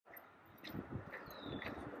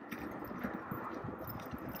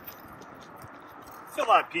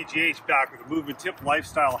Philip PGH back with a movement tip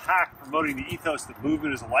lifestyle hack promoting the ethos that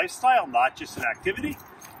movement is a lifestyle, not just an activity.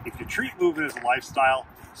 If you treat movement as a lifestyle,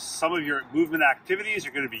 some of your movement activities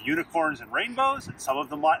are going to be unicorns and rainbows, and some of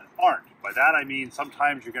them aren't. By that I mean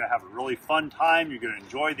sometimes you're going to have a really fun time, you're going to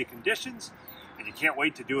enjoy the conditions, and you can't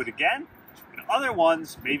wait to do it again. And other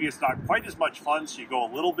ones, maybe it's not quite as much fun, so you go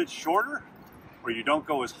a little bit shorter, or you don't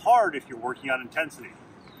go as hard if you're working on intensity.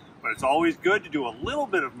 But it's always good to do a little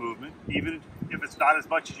bit of movement, even if it's not as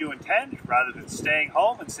much as you intend, rather than staying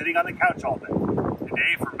home and sitting on the couch all day.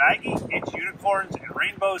 Today for Maggie, it's unicorns and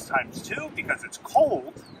rainbows times 2 because it's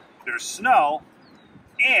cold, there's snow,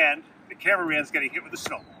 and the cameraman's getting hit with a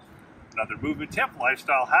snowball. Another movement tip,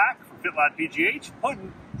 lifestyle hack from FitLab PGH,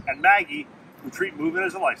 Puddin, and Maggie, who treat movement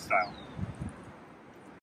as a lifestyle.